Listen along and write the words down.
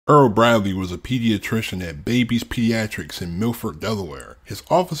Earl Bradley was a pediatrician at Baybee's Pediatrics in Milford, Delaware. His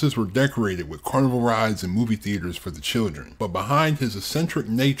offices were decorated with carnival rides and movie theaters for the children, but behind his eccentric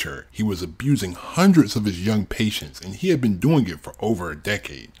nature, he was abusing hundreds of his young patients, and he had been doing it for over a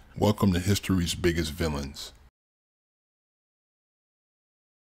decade. Welcome to history's biggest villains.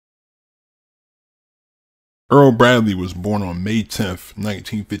 Earl Bradley was born on May 10,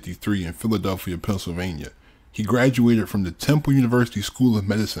 1953 in Philadelphia, Pennsylvania. He graduated from the Temple University School of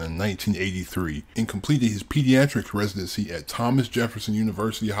Medicine in 1983 and completed his pediatrics residency at Thomas Jefferson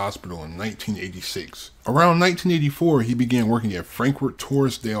University Hospital in 1986. Around 1984, he began working at Frankfort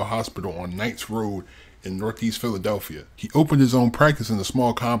Torresdale Hospital on Knights Road in Northeast Philadelphia. He opened his own practice in a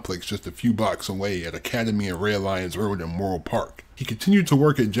small complex just a few blocks away at Academy and Red Lions Road in Morrill Park. He continued to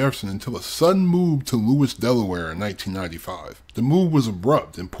work at Jefferson until a sudden move to Lewis, Delaware in 1995. The move was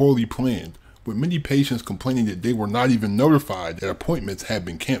abrupt and poorly planned, with many patients complaining that they were not even notified that appointments had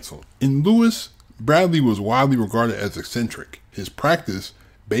been canceled. In Lewis, Bradley was widely regarded as eccentric. His practice,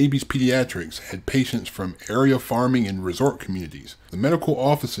 Baybee's Pediatrics, had patients from area farming and resort communities. The medical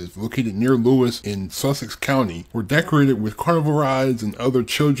offices located near Lewis in Sussex County were decorated with carnival rides and other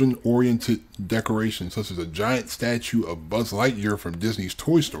children-oriented decorations, such as a giant statue of Buzz Lightyear from Disney's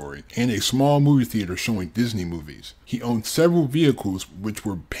Toy Story and a small movie theater showing Disney movies. He owned several vehicles which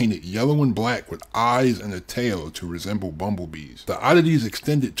were painted yellow and black with eyes and a tail to resemble bumblebees. The oddities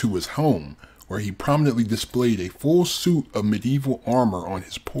extended to his home, where he prominently displayed a full suit of medieval armor on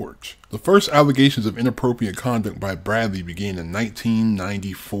his porch. The first allegations of inappropriate conduct by Bradley began in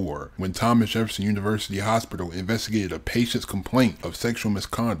 1994, when Thomas Jefferson University Hospital investigated a patient's complaint of sexual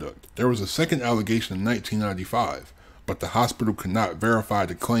misconduct. There was a second allegation in 1995, but the hospital could not verify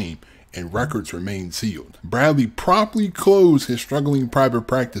the claim, and records remained sealed. Bradley promptly closed his struggling private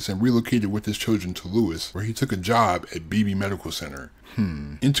practice and relocated with his children to Lewis, where he took a job at Baybee Medical Center.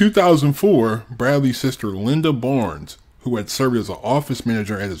 In 2004, Bradley's sister Linda Barnes, who had served as an office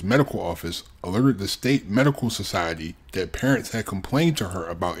manager at his medical office, alerted the State Medical Society that parents had complained to her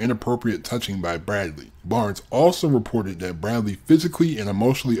about inappropriate touching by Bradley. Barnes also reported that Bradley physically and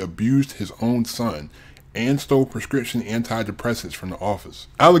emotionally abused his own son and stole prescription antidepressants from the office.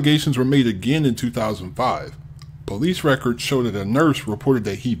 Allegations were made again in 2005. Police records show that a nurse reported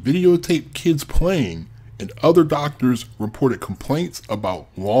that he videotaped kids playing, and other doctors reported complaints about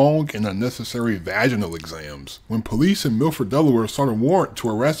long and unnecessary vaginal exams. When police in Milford, Delaware sought a warrant to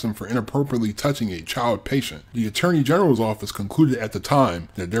arrest him for inappropriately touching a child patient, the Attorney General's office concluded at the time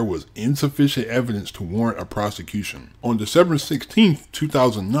that there was insufficient evidence to warrant a prosecution. On December 16,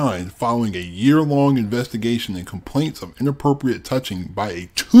 2009, following a year-long investigation and complaints of inappropriate touching by a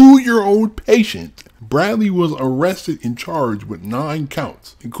 2-year-old patient, Bradley was arrested and charged with 9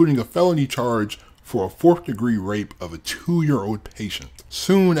 counts, including a felony charge for a 4th-degree rape of a 2-year-old patient.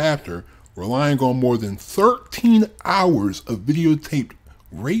 Soon after, relying on more than 13 hours of videotaped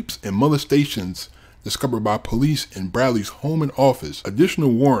rapes and molestations discovered by police in Bradley's home and office,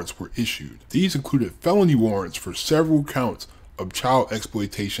 additional warrants were issued. These included felony warrants for several counts of child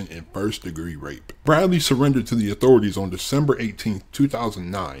exploitation and 1st-degree rape. Bradley surrendered to the authorities on December 18,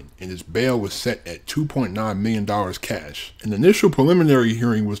 2009, and his bail was set at $2.9 million cash. An initial preliminary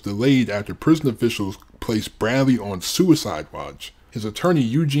hearing was delayed after prison officials placed Bradley on suicide watch. His attorney,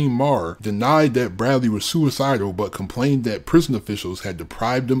 Eugene Marr, denied that Bradley was suicidal but complained that prison officials had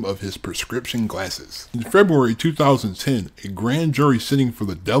deprived him of his prescription glasses. In February 2010, a grand jury sitting for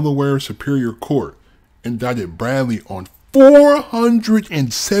the Delaware Superior Court indicted Bradley on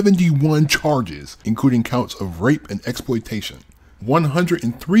 471 charges, including counts of rape and exploitation.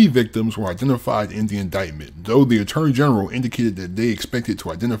 103 victims were identified in the indictment, though the Attorney General indicated that they expected to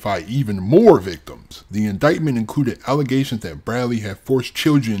identify even more victims. The indictment included allegations that Bradley had forced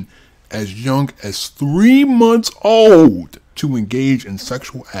children as young as 3 months old to engage in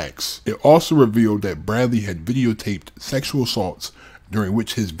sexual acts. It also revealed that Bradley had videotaped sexual assaults during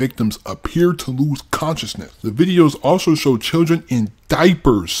which his victims appeared to lose consciousness. The videos also show children in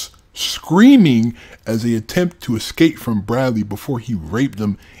diapers screaming as they attempt to escape from Bradley before he raped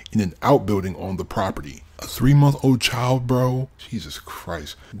them in an outbuilding on the property. A 3-month-old child, bro? Jesus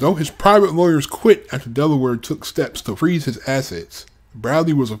Christ. Though his private lawyers quit after Delaware took steps to freeze his assets,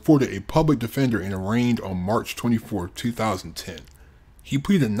 Bradley was afforded a public defender and arraigned on March 24, 2010. He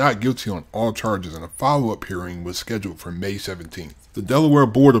pleaded not guilty on all charges, and a follow-up hearing was scheduled for May 17th. The Delaware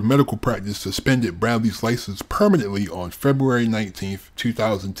Board of Medical Practice suspended Bradley's license permanently on February 19,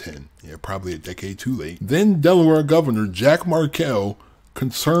 2010. Yeah, probably a decade too late. Then Delaware Governor Jack Markell,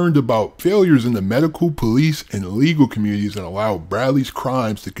 concerned about failures in the medical, police, and legal communities that allowed Bradley's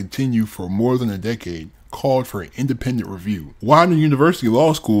crimes to continue for more than a decade, called for an independent review. Widener University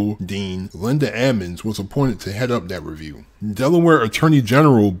Law School Dean Linda Ammons was appointed to head up that review. Delaware Attorney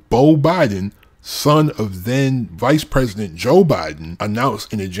General Beau Biden, son of then Vice President Joe Biden,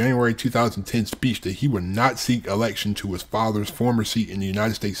 announced in a January 2010 speech that he would not seek election to his father's former seat in the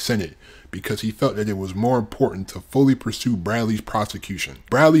United States Senate because he felt that it was more important to fully pursue Bradley's prosecution.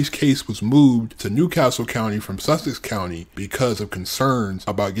 Bradley's case was moved to Newcastle County from Sussex County because of concerns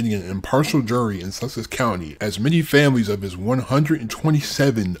about getting an impartial jury in Sussex County, as many families of his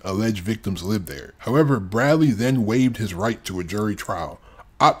 127 alleged victims lived there. However, Bradley then waived his right to a jury trial,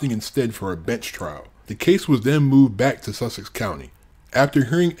 opting instead for a bench trial. The case was then moved back to Sussex County. After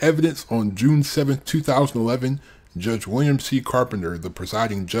hearing evidence on June 7, 2011, Judge William C. Carpenter, the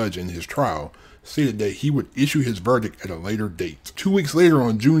presiding judge in his trial, stated that he would issue his verdict at a later date. 2 weeks later,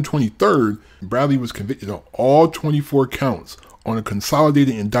 on June 23rd, Bradley was convicted on all 24 counts on a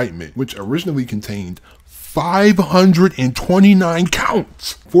consolidated indictment, which originally contained 529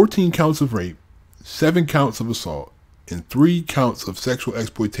 counts, 14 counts of rape, 7 counts of assault, and 3 counts of sexual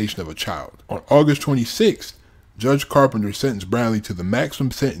exploitation of a child. On August 26th, Judge Carpenter sentenced Bradley to the maximum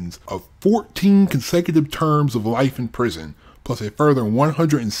sentence of 14 consecutive terms of life in prison, plus a further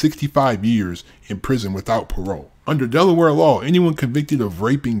 165 years in prison without parole. Under Delaware law, anyone convicted of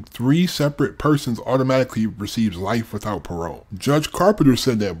raping 3 separate persons automatically receives life without parole. Judge Carpenter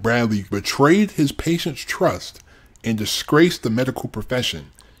said that Bradley betrayed his patient's trust and disgraced the medical profession,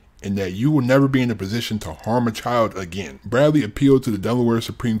 and that you will never be in a position to harm a child again. Bradley appealed to the Delaware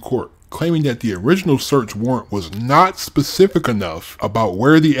Supreme Court, claiming that the original search warrant was not specific enough about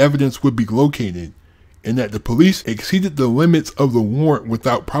where the evidence would be located, and that the police exceeded the limits of the warrant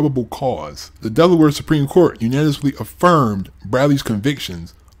without probable cause. The Delaware Supreme Court unanimously affirmed Bradley's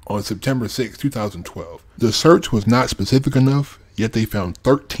convictions on September 6, 2012. The search was not specific enough, yet they found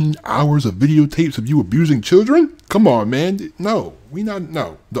 13 hours of videotapes of you abusing children? Come on, man. No.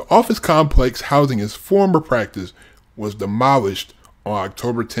 The office complex housing his former practice was demolished on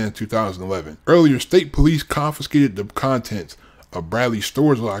October 10, 2011. Earlier, state police confiscated the contents of Bradley's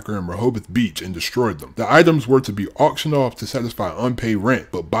storage locker in Rehoboth Beach and destroyed them. The items were to be auctioned off to satisfy unpaid rent,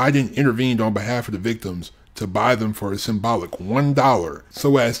 but Biden intervened on behalf of the victims to buy them for a symbolic $1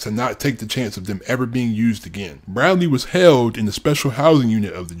 so as to not take the chance of them ever being used again. Bradley was held in the special housing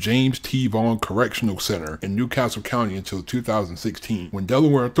unit of the James T. Vaughn Correctional Center in Newcastle County until 2016, when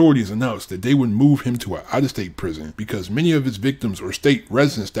Delaware authorities announced that they would move him to an out-of-state prison because many of his victims or state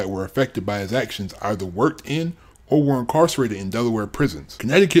residents that were affected by his actions either worked in or were incarcerated in Delaware prisons.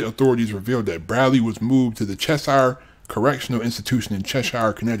 Connecticut authorities revealed that Bradley was moved to the Cheshire Correctional Institution in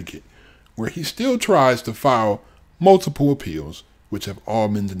Cheshire, Connecticut, where he still tries to file multiple appeals, which have all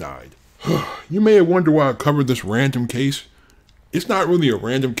been denied. You may have wondered why I covered this random case. It's not really a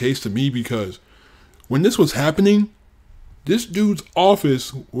random case to me because when this was happening, this dude's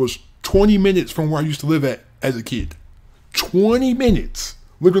office was 20 minutes from where I used to live at as a kid. 20 minutes,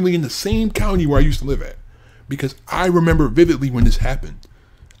 literally in the same county where I used to live at. Because I remember vividly when this happened.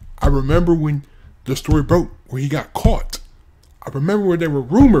 I remember when the story broke, where he got caught. I remember where there were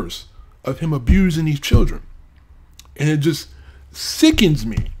rumors of him abusing these children. And it just sickens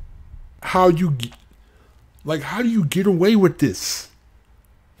me how do you get away with this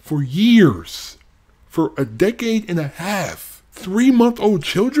for years, for a decade and a half? 3-month-old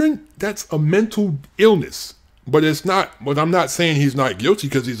children? That's a mental illness. But it's not, but I'm not saying he's not guilty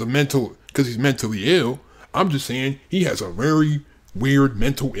because he's mentally ill. I'm just saying he has a very weird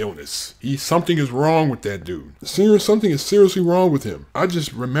mental illness. Something is wrong with that dude. Something is seriously wrong with him. I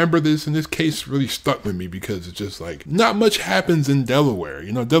just remember this, and this case really stuck with me because it's just like, not much happens in Delaware.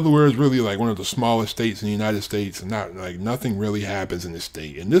 You know, Delaware is really like one of the smallest states in the United States, and nothing really happens in the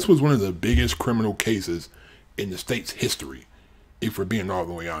state. And this was one of the biggest criminal cases in the state's history, if we're being all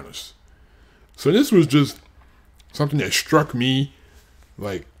the way honest. So this was just something that struck me,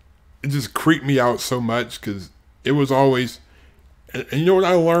 like, it just creeped me out so much because it was always, and you know what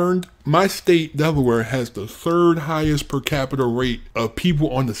I learned? My state, Delaware, has the 3rd highest per capita rate of people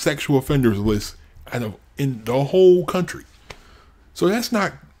on the sexual offenders list in the whole country. So that's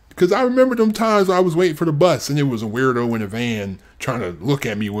not, because I remember them times I was waiting for the bus and it was a weirdo in a van trying to look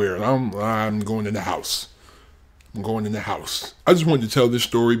at me weird. I'm going in the house. I'm going in the house. I just wanted to tell this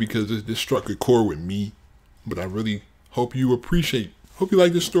story because this struck a chord with me, but I really hope you hope you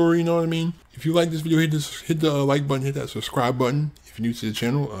like this story, you know what I mean? If you like this video, hit the like button, hit that subscribe button. If you're new to the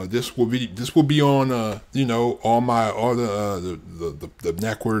channel, this will be on all the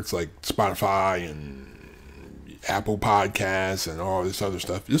networks like Spotify and Apple Podcasts and all this other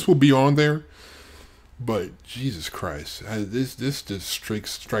stuff. This will be on there. But Jesus Christ, this just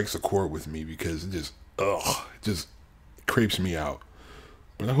strikes a chord with me because it just ugh, it just creeps me out.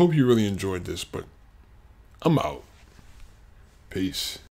 But I hope you really enjoyed this, but I'm out. Peace.